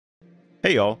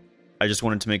Hey y'all, I just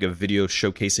wanted to make a video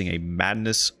showcasing a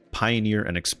Madness, Pioneer,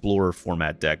 and Explorer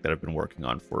format deck that I've been working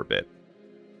on for a bit.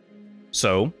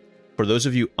 So, for those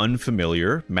of you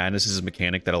unfamiliar, Madness is a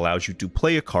mechanic that allows you to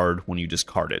play a card when you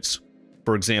discard it.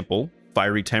 For example,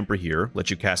 Fiery Temper here lets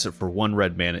you cast it for 1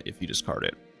 red mana if you discard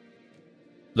it.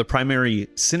 The primary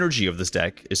synergy of this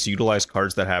deck is to utilize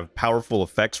cards that have powerful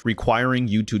effects requiring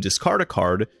you to discard a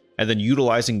card, and then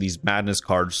utilizing these Madness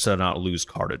cards to not lose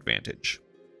card advantage.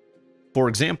 For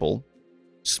example,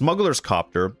 Smuggler's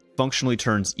Copter functionally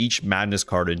turns each Madness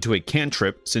card into a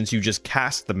cantrip since you just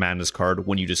cast the Madness card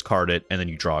when you discard it and then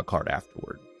you draw a card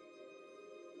afterward.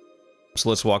 So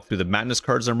let's walk through the Madness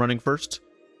cards I'm running first.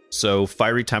 So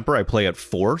Fiery Temper I play at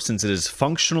 4 since it is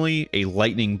functionally a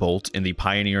lightning bolt in the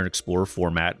Pioneer and Explorer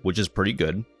format, which is pretty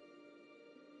good.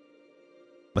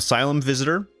 Asylum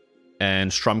Visitor and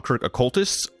Stromkirk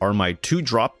Occultist are my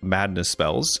 2-drop Madness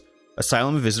spells.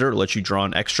 Asylum Visitor lets you draw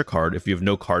an extra card if you have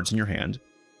no cards in your hand,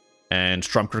 and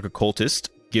Stromkirk Occultist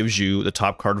gives you the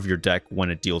top card of your deck when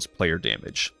it deals player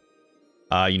damage.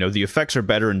 The effects are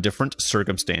better in different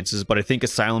circumstances, but I think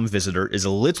Asylum Visitor is a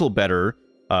little better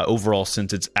overall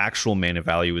since its actual mana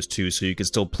value is 2, so you can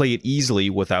still play it easily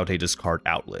without a discard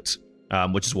outlet,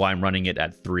 which is why I'm running it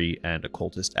at 3 and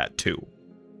Occultist at 2.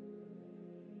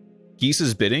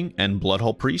 Geese's Bidding and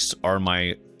Bloodhall Priest are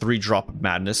my 3-drop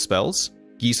Madness spells.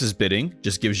 Geese's Bidding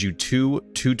just gives you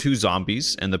 2/2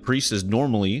 zombies, and the Priest is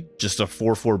normally just a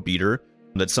 4/4 beater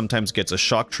that sometimes gets a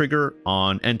shock trigger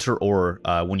on enter or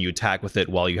when you attack with it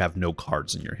while you have no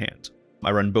cards in your hand.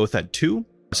 I run both at 2,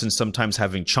 since sometimes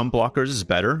having chump blockers is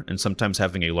better, and sometimes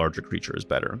having a larger creature is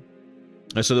better.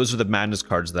 So those are the Madness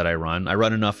cards that I run. I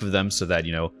run enough of them so that,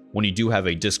 when you do have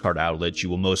a discard outlet, you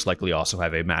will most likely also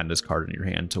have a Madness card in your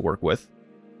hand to work with.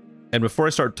 And before I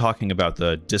start talking about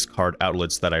the discard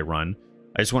outlets that I run,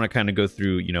 I just want to kind of go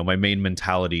through, my main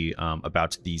mentality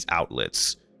about these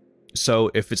outlets. So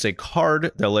if it's a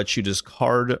card that lets you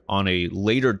discard on a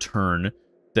later turn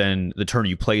than the turn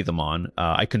you play them on,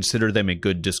 I consider them a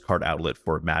good discard outlet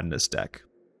for a Madness deck.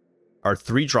 Our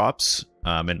 3-drops,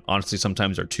 and honestly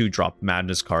sometimes our 2-drop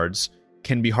Madness cards,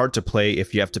 can be hard to play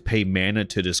if you have to pay mana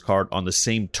to discard on the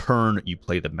same turn you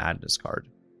play the Madness card.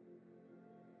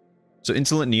 So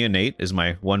Insolent Neonate is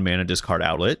my 1 mana discard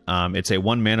outlet. It's a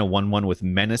 1 mana 1/1 with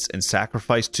Menace and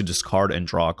Sacrifice to discard and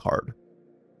draw a card.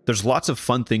 There's lots of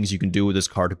fun things you can do with this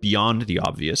card beyond the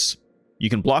obvious. You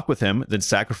can block with him, then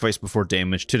sacrifice before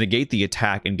damage to negate the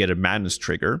attack and get a Madness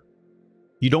trigger.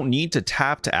 You don't need to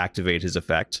tap to activate his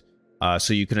effect,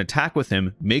 so you can attack with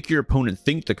him, make your opponent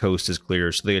think the coast is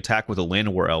clear, so they attack with a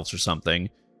Llanowar Elves or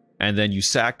something, and then you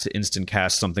sack to instant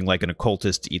cast something like an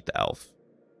Occultist to eat the elf.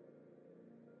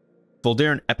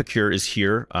 Voldaren Epicure is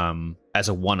here as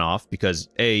a one-off because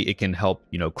A, it can help,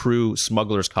 crew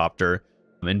Smuggler's Copter,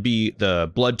 and B,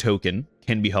 the blood token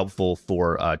can be helpful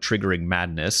for triggering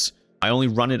Madness. I only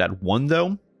run it at 1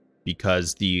 though,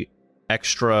 because the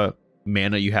extra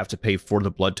mana you have to pay for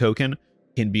the blood token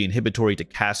can be inhibitory to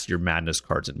cast your Madness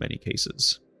cards in many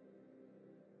cases.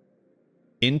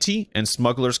 Inti and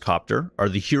Smuggler's Copter are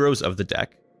the heroes of the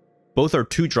deck. Both are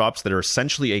 2-drops that are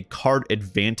essentially a card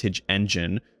advantage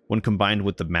engine when combined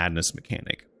with the Madness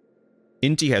mechanic.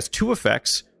 Inti has 2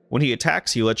 effects. When he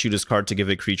attacks, he lets you discard to give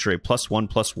a creature a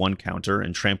 +1/+1 counter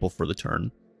and trample for the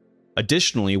turn.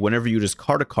 Additionally, whenever you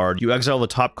discard a card, you exile the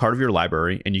top card of your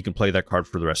library, and you can play that card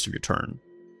for the rest of your turn.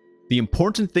 The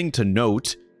important thing to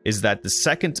note is that the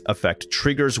second effect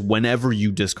triggers whenever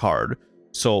you discard,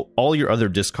 so all your other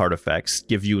discard effects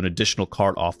give you an additional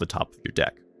card off the top of your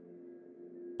deck.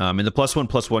 And the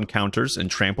 +1/+1 counters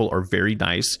and trample are very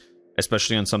nice,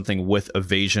 especially on something with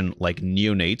evasion like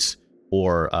Neonate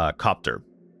or Copter.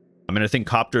 I think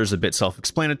Copter is a bit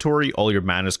self-explanatory. All your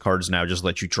Madness cards now just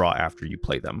let you draw after you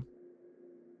play them.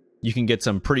 You can get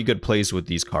some pretty good plays with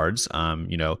these cards.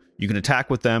 You can attack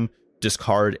with them,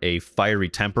 discard a Fiery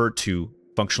Temper to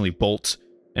functionally bolt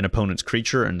an opponent's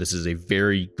creature, and this is a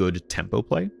very good tempo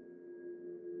play.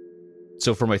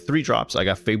 So for my 3-drops, I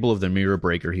got Fable of the Mirror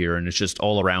Breaker here, and it's just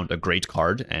all around a great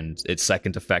card, and its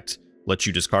second effect lets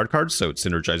you discard cards, so it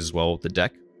synergizes well with the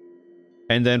deck.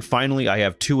 And then finally, I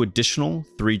have 2 additional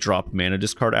 3-drop mana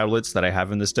discard outlets that I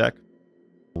have in this deck.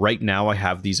 Right now, I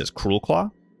have these as Cruel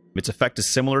Claw. Its effect is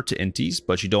similar to Inti's,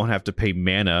 but you don't have to pay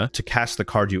mana to cast the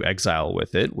card you exile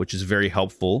with it, which is very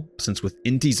helpful, since with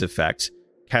Inti's effect,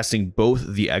 casting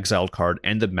both the exiled card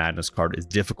and the Madness card is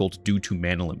difficult due to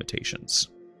mana limitations.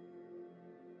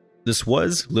 This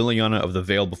was Liliana of the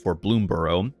Veil before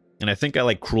Bloomburrow, and I think I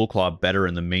like Cruel Claw better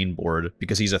in the main board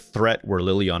because he's a threat where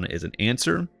Liliana is an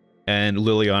answer, and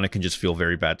Liliana can just feel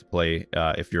very bad to play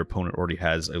if your opponent already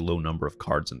has a low number of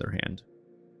cards in their hand.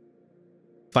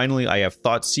 Finally, I have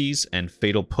Thoughtseize and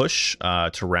Fatal Push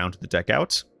to round the deck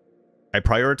out. I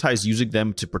prioritize using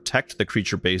them to protect the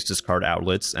creature-based discard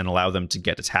outlets and allow them to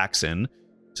get attacks in,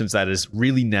 since that is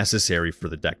really necessary for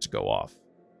the deck to go off.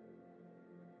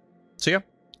 So yeah,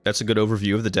 that's a good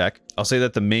overview of the deck. I'll say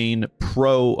that the main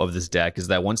pro of this deck is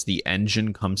that once the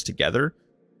engine comes together,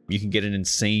 you can get an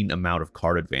insane amount of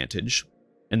card advantage.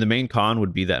 And the main con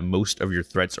would be that most of your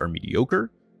threats are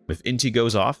mediocre. If Inti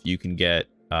goes off, you can get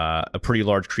a pretty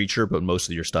large creature, but most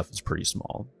of your stuff is pretty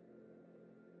small.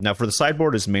 Now for the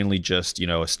sideboard is mainly just,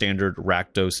 a standard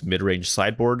Rakdos mid-range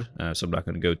sideboard, so I'm not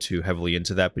going to go too heavily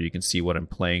into that, but you can see what I'm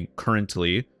playing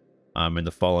currently in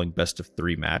the following best of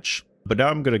 3 match. But now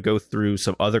I'm going to go through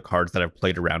some other cards that I've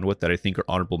played around with that I think are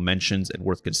honorable mentions and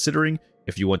worth considering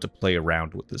if you want to play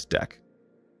around with this deck.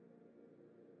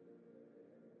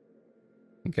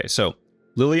 Okay, so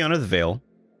Liliana the Veil.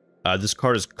 This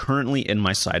card is currently in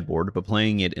my sideboard, but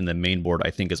playing it in the main board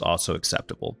I think is also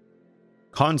acceptable.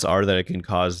 Cons are that it can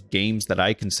cause games that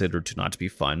I consider to not be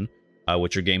fun,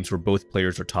 which are games where both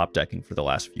players are top decking for the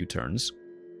last few turns.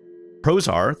 Pros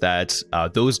are that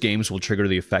those games will trigger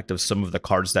the effect of some of the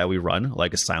cards that we run,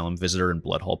 like Asylum Visitor and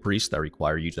Bloodhall Priest, that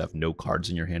require you to have no cards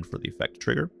in your hand for the effect to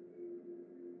trigger.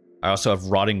 I also have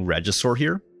Rotting Regisaur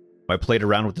here. I played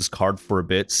around with this card for a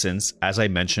bit since, as I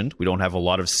mentioned, we don't have a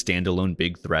lot of standalone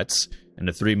big threats, and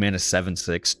a 3-mana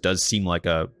 7/6 does seem like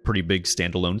a pretty big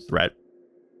standalone threat.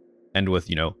 And with,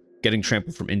 getting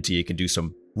trampled from Inti, it can do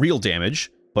some real damage,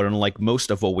 but unlike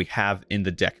most of what we have in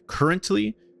the deck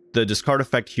currently, the discard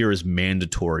effect here is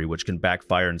mandatory, which can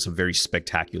backfire in some very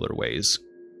spectacular ways.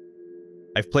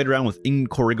 I've played around with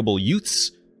Incorrigible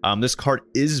Youths. This card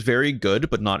is very good,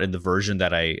 but not in the version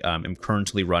that I am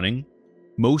currently running.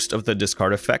 Most of the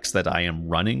discard effects that I am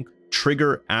running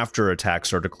trigger after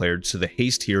attacks are declared, so the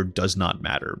haste here does not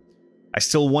matter. I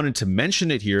still wanted to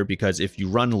mention it here because if you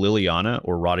run Liliana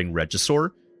or Rotting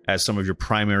Regisaur as some of your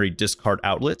primary discard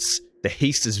outlets, the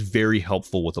haste is very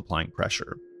helpful with applying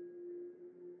pressure.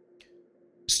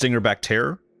 Stingerback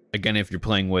Terror. Again, if you're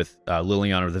playing with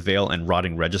Liliana the Veil and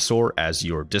Rotting Regisaur as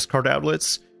your discard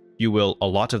outlets, you will, a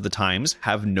lot of the times,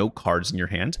 have no cards in your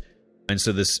hand, and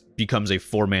so this becomes a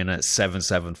 4-mana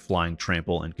 7/7 flying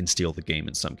trample and can steal the game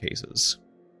in some cases.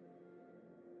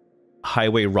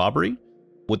 Highway Robbery.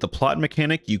 With the plot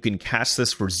mechanic, you can cast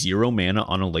this for 0 mana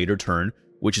on a later turn,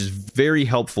 which is very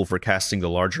helpful for casting the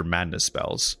larger madness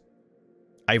spells.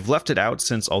 I've left it out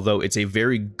since, although it's a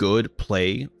very good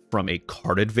play from a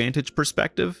card advantage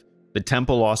perspective, the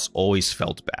tempo loss always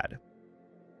felt bad.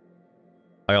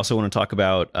 I also want to talk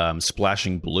about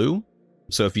splashing blue.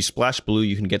 So if you splash blue,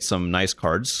 you can get some nice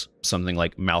cards, something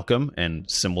like Malcolm and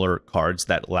similar cards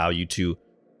that allow you to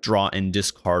draw and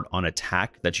discard on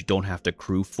attack that you don't have to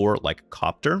crew for, like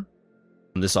Copter.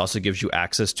 And this also gives you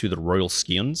access to the Royal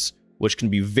Scions, which can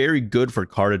be very good for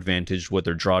card advantage with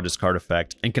their draw discard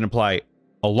effect and can apply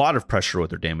a lot of pressure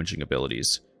with their damaging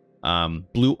abilities.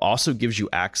 Blue also gives you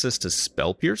access to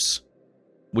Spell Pierce,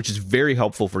 which is very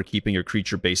helpful for keeping your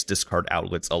creature-based discard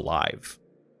outlets alive.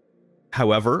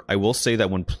 However, I will say that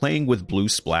when playing with blue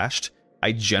splashed,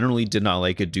 I generally did not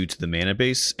like it due to the mana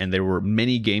base, and there were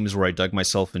many games where I dug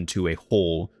myself into a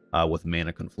hole with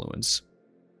mana confluence.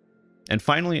 And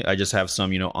finally, I just have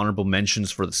some, honorable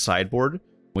mentions for the sideboard.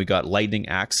 We got Lightning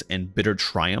Axe and Bitter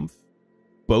Triumph.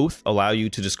 Both allow you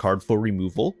to discard for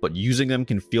removal, but using them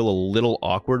can feel a little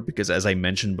awkward because, as I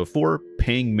mentioned before,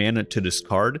 paying mana to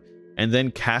discard and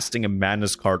then casting a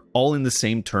madness card all in the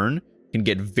same turn can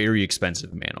get very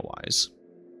expensive mana-wise.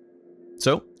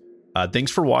 So,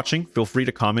 thanks for watching. Feel free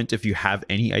to comment if you have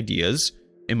any ideas.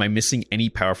 Am I missing any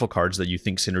powerful cards that you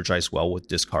think synergize well with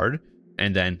discard?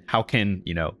 And then how can,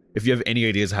 if you have any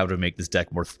ideas how to make this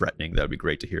deck more threatening, that would be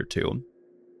great to hear too.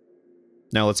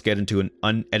 Now let's get into an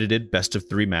unedited best of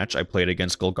 3 match I played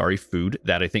against Golgari Food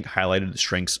that I think highlighted the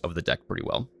strengths of the deck pretty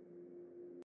well.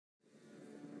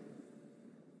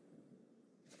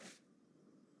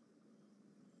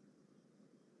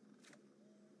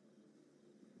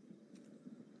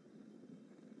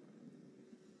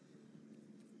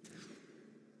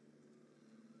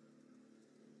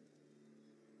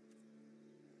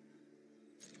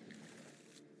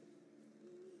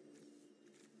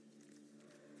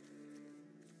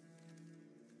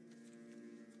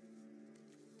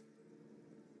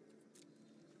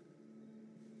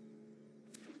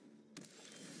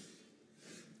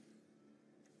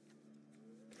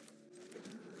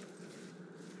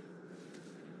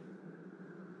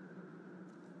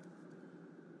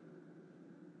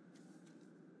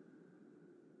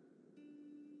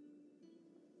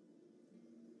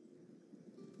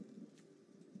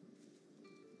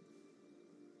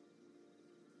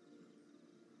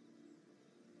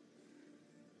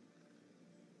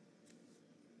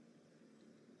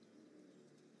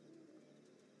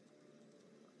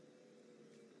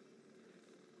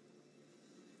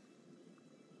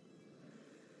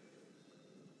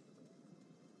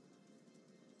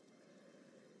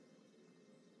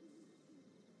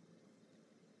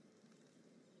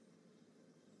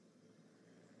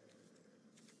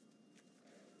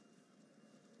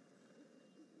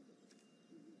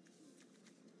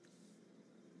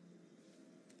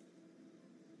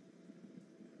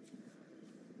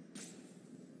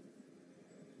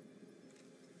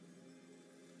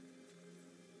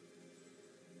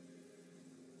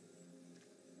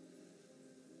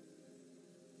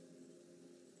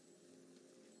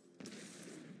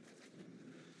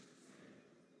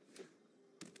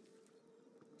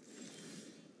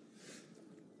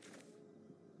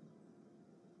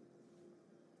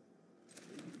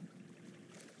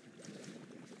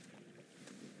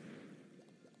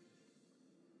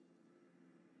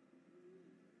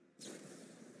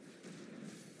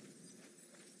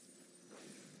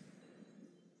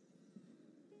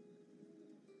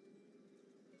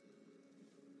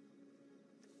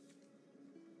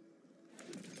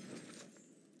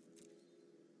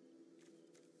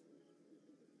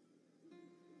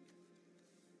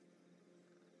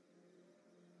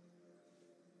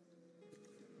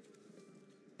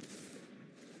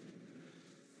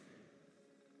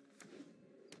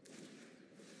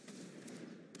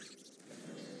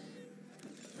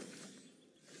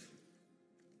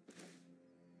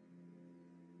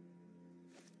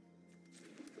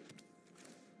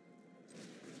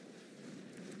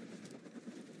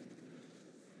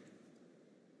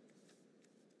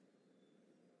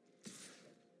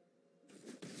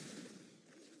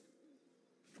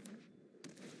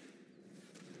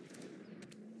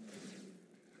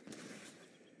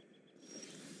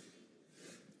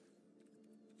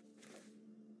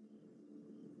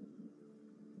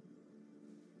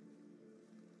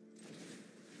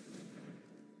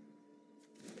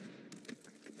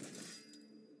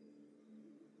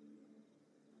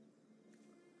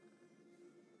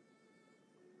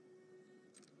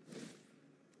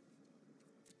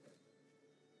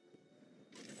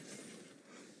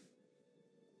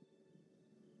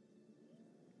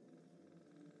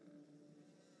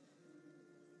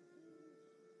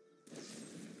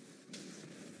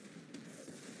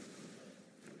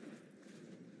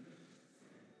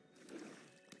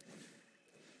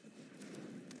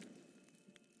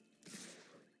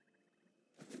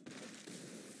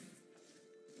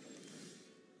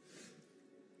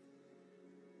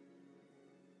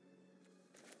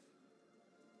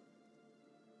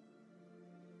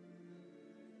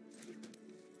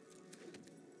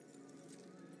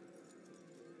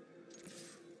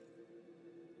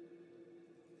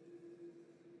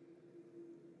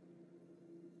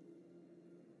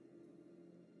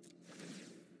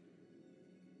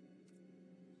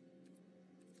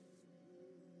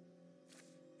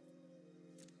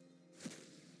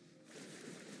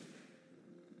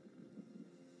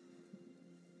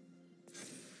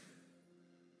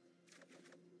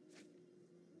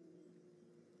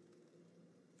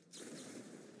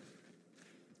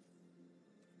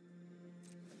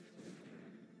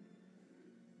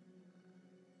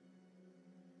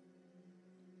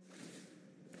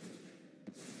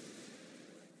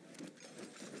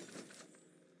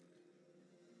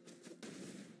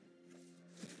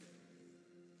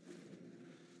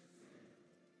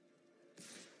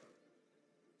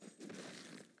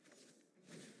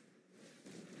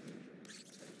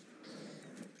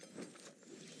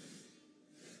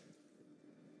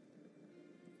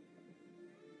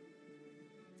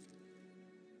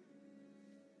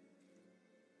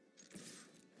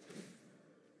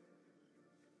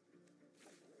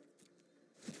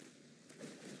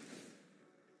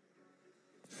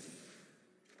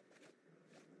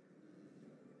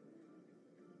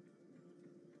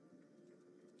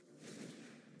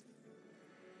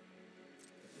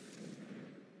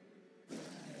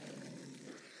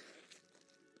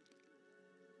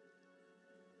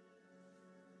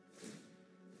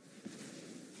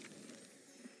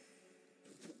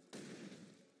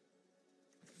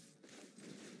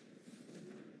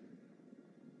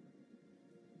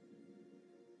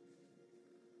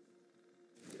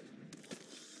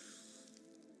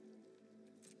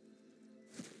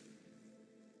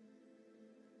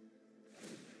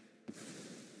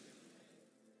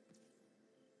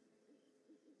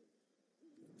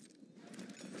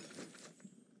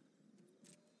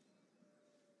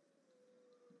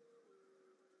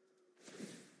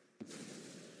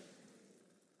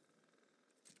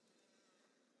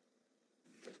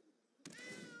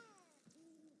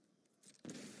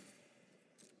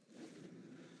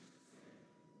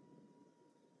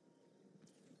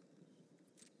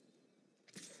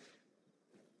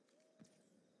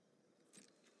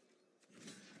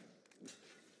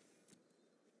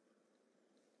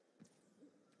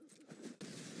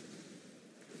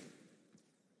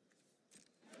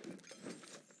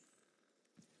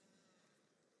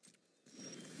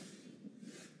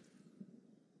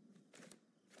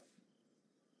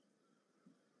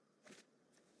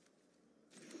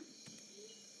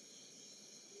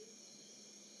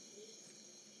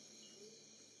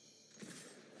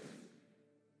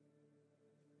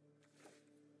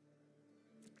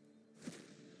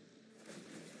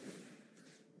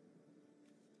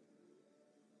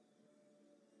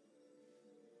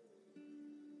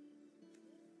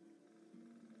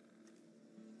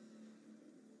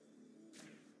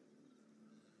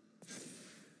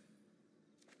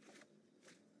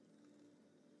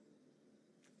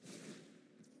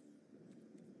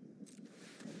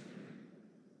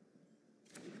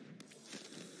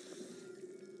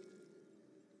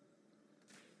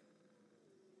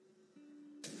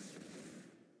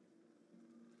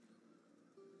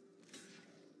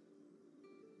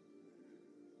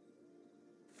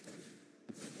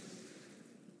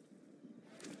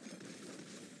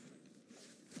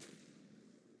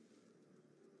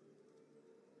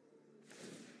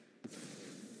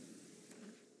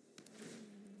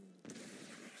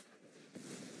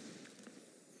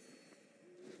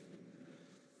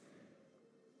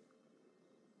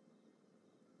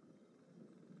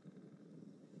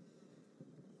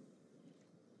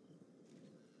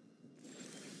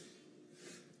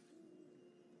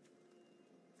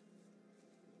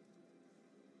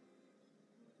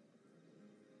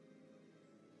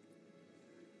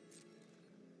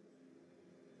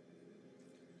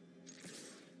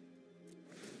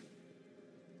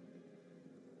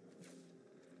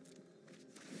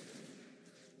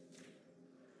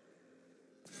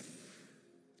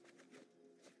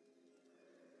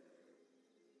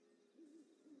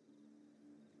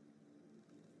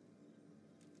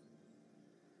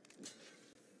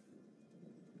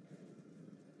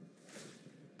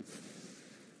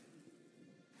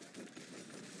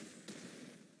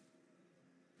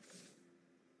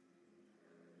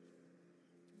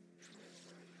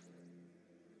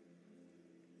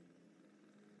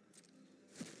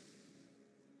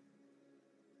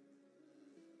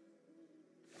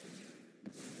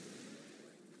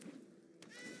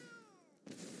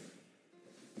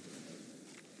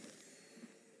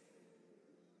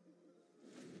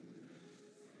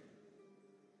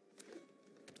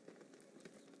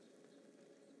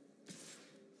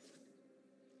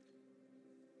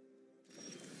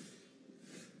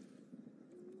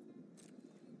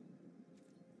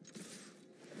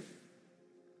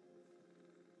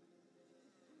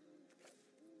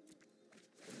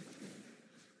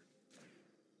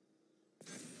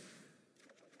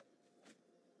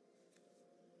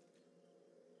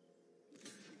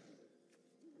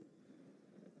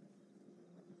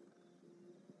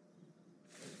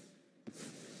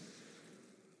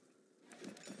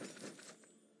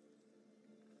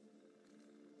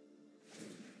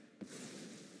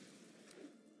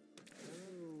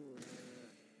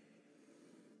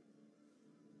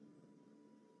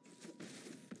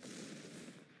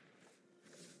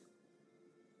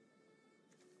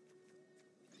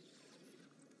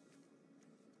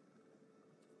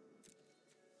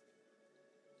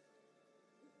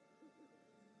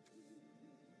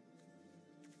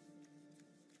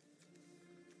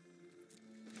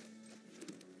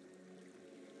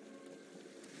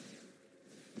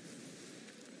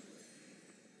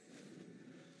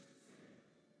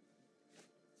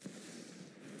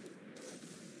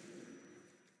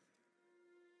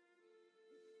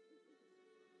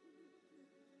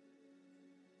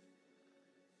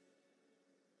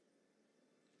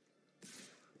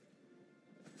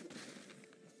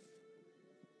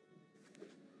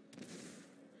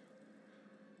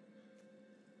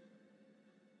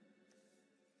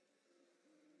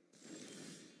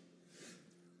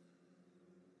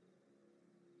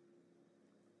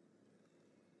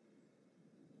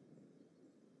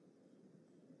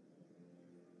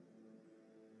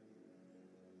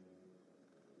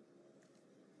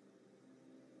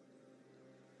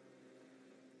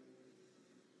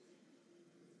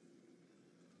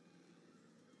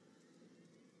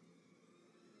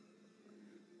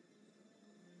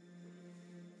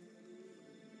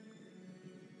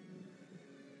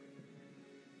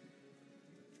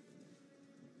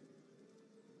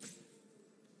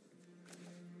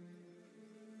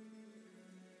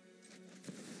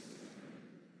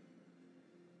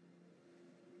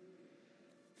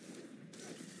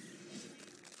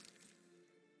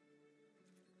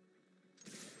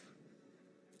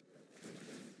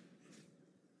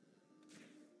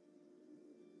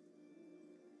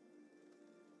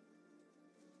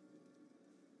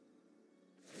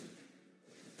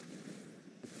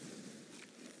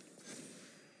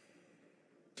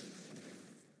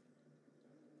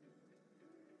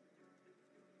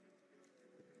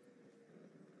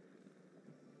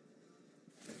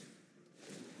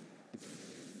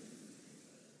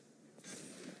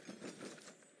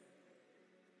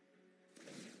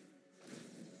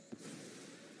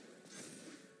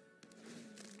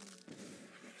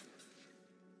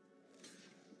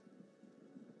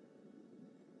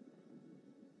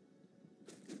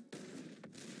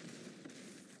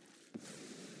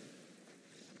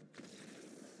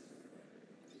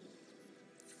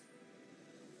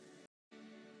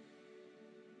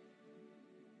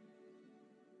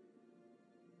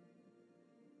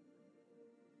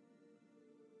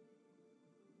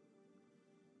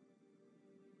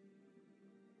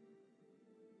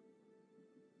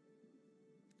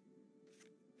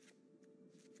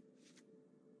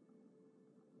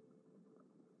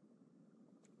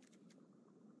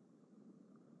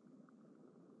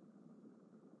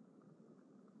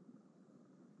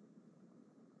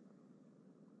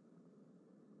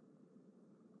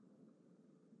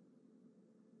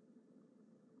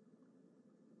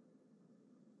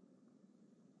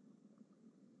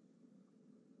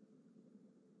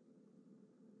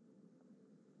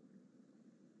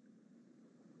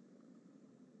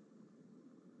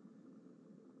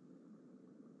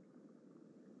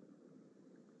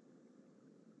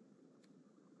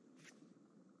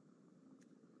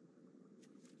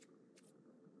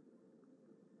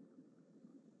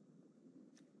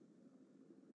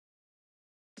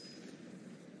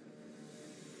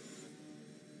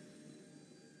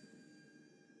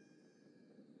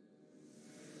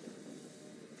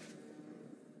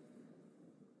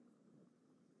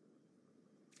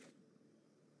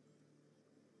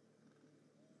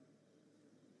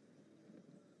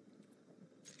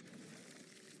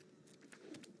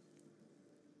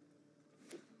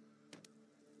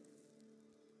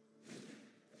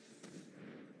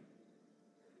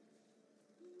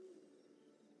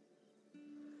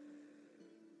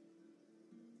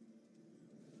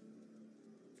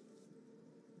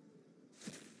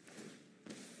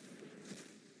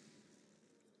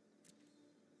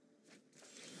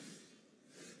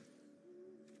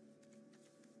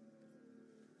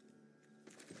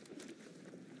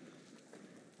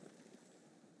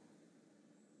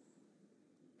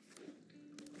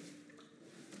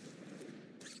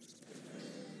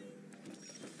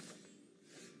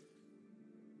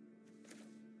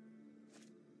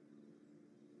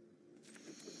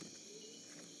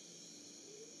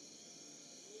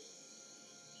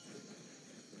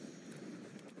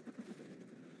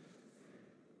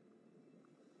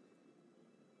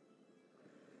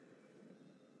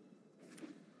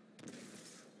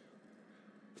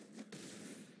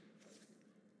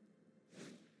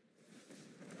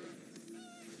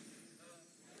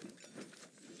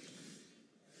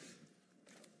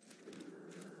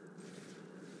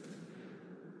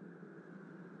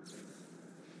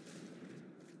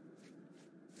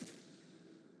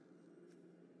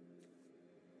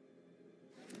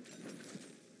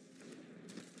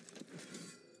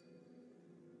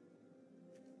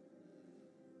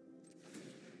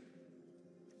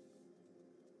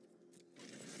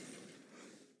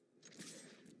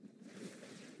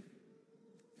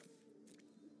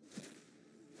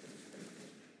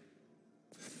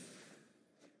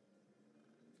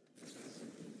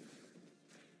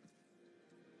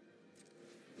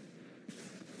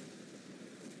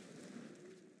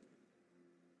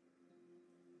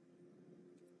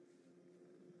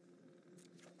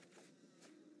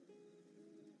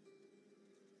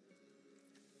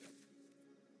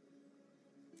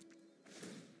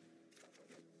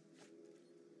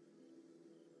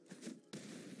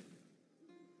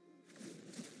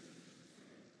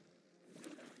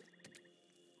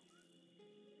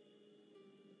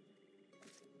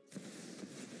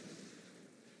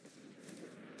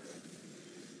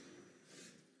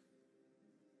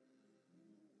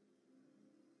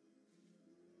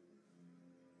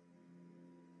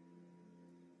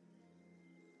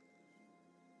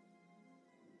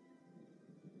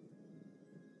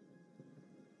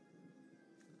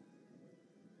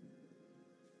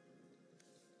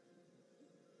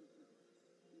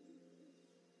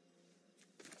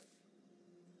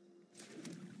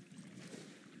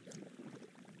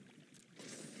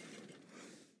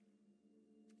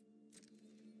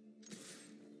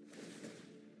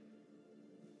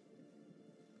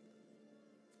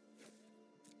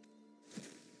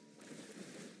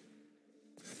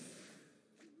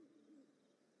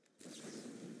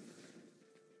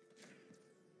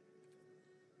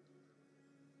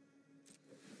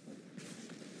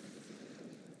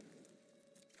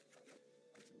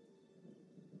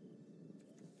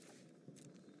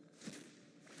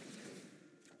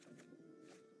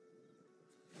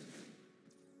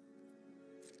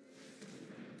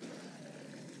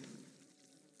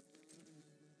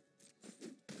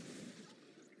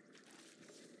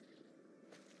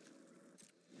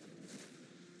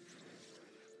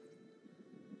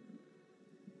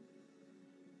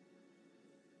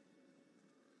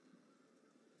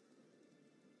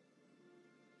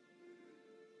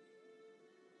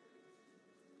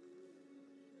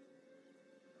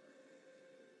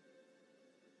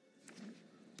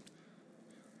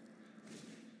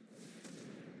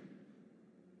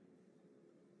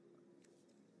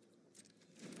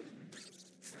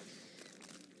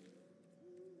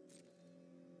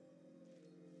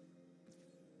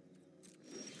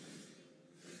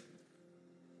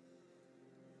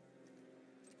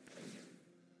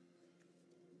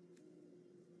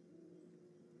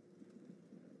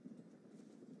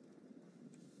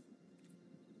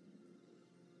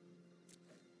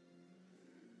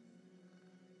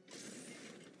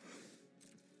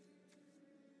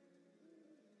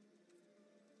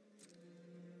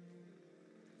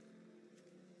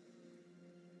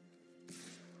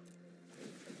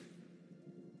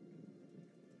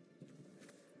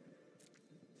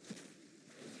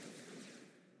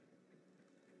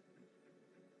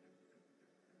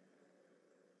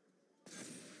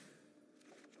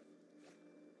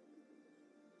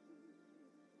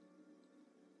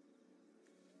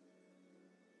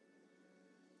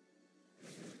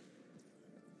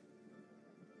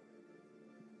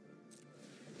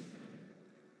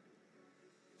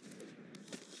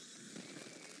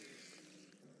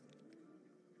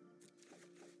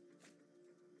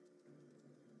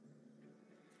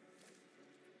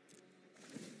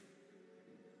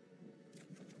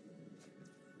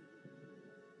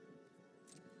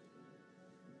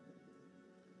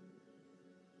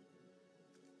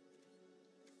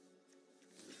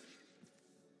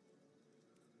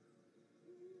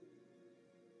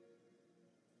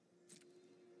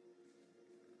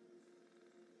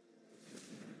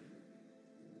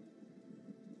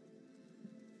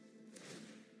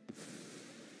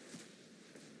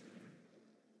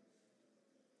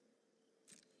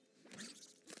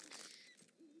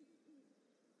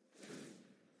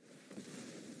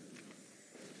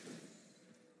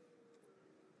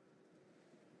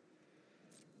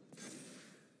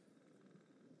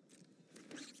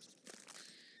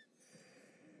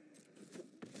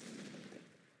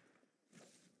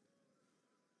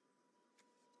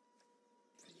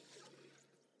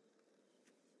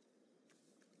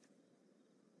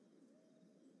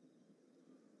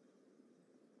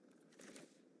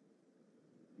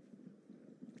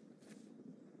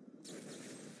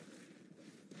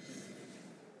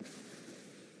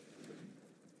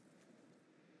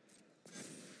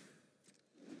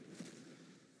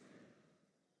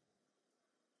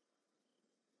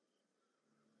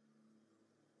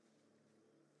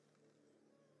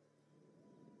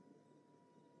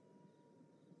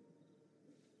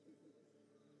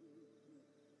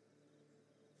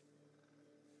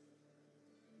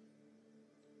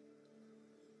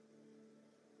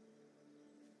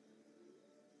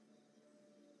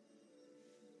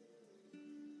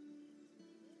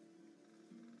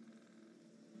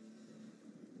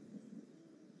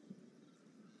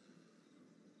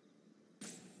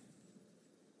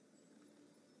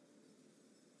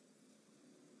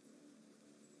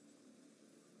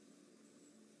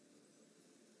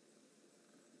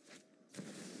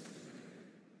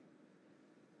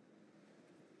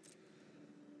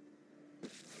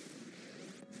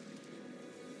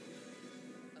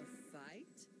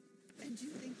 And you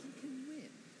think you can